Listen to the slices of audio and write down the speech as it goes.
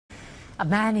A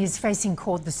man is facing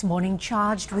court this morning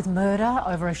charged with murder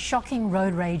over a shocking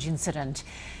road rage incident.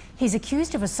 He's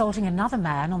accused of assaulting another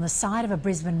man on the side of a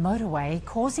Brisbane motorway,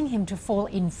 causing him to fall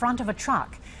in front of a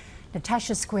truck.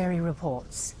 Natasha Squarey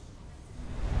reports.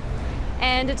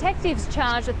 And detectives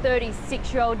charged a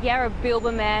 36-year-old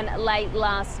Yarrabilba man late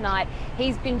last night.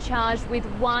 He's been charged with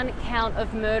one count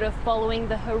of murder following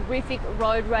the horrific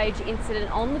road rage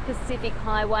incident on the Pacific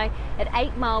Highway at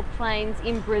 8 Mile Plains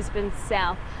in Brisbane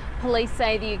South. Police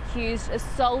say the accused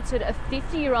assaulted a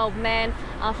 50-year-old man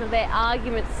after their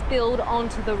argument spilled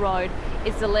onto the road.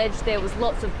 It's alleged there was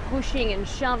lots of pushing and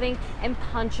shoving and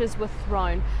punches were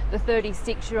thrown. The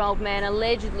 36-year-old man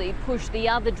allegedly pushed the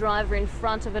other driver in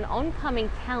front of an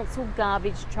oncoming council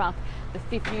garbage truck.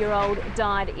 The 50-year-old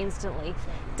died instantly.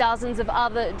 Dozens of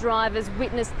other drivers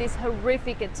witnessed this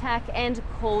horrific attack and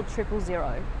called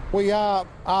 000. We are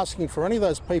asking for any of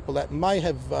those people that may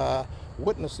have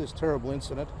witnessed this terrible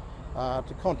incident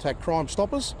to contact Crime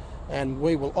Stoppers, and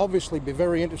we will obviously be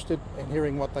very interested in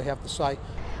hearing what they have to say.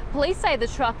 Police say the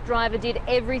truck driver did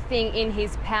everything in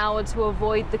his power to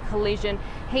avoid the collision.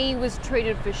 He was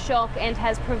treated for shock and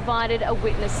has provided a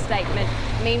witness statement.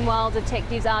 Meanwhile,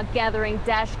 detectives are gathering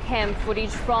dash cam footage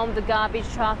from the garbage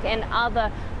truck and other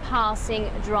passing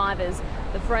drivers.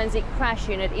 The forensic crash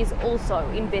unit is also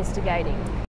investigating.